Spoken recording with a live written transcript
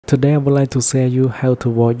Today I would like to share you how to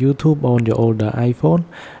watch YouTube on your older iPhone,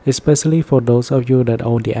 especially for those of you that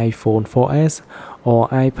own the iPhone 4S or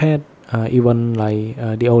iPad, even like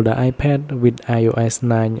the older iPad with iOS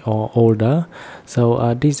 9 or older.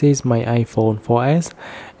 So this is my iPhone 4S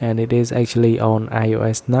and it is actually on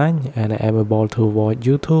iOS 9 and I am able to watch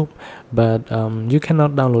YouTube, but you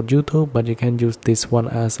cannot download YouTube, but you can use this one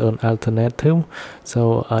as an alternative.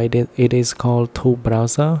 So it is called Tube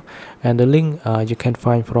browser, and the link you can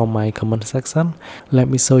find from my comment section. Let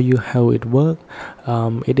me show you how it works.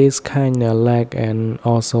 It is kind of lag and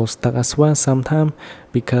also stuck as well sometimes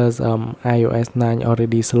because iOS 9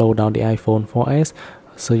 already slowed down the iPhone 4S.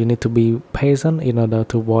 So you need to be patient in order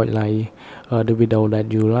to watch like the video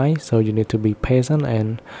that you like. So you need to be patient,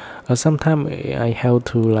 and sometimes I have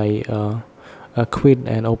to like quit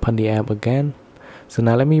and open the app again. So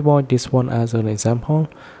now let me watch this one as an example.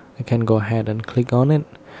 I can go ahead and click on it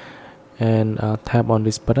and tap on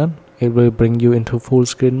this button. It will bring you into full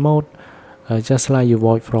screen mode, just like you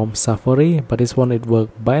watch from Safari, but this one it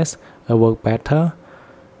works best, work better.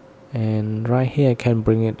 And right here I can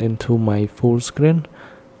bring it into my full screen,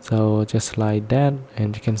 so just like that,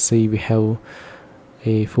 and you can see we have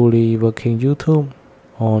a fully working YouTube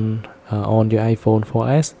on your iPhone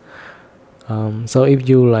 4S. So if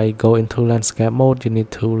you like go into landscape mode, you need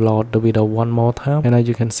to load the video one more time, and as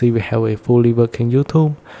you can see we have a fully working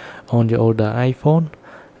YouTube on your older iPhone.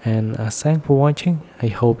 And thanks for watching. I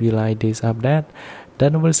hope you like this update.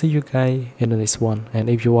 Then I will see you guys in the next one, and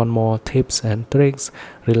if you want more tips and tricks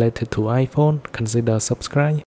related to iPhone, consider subscribe.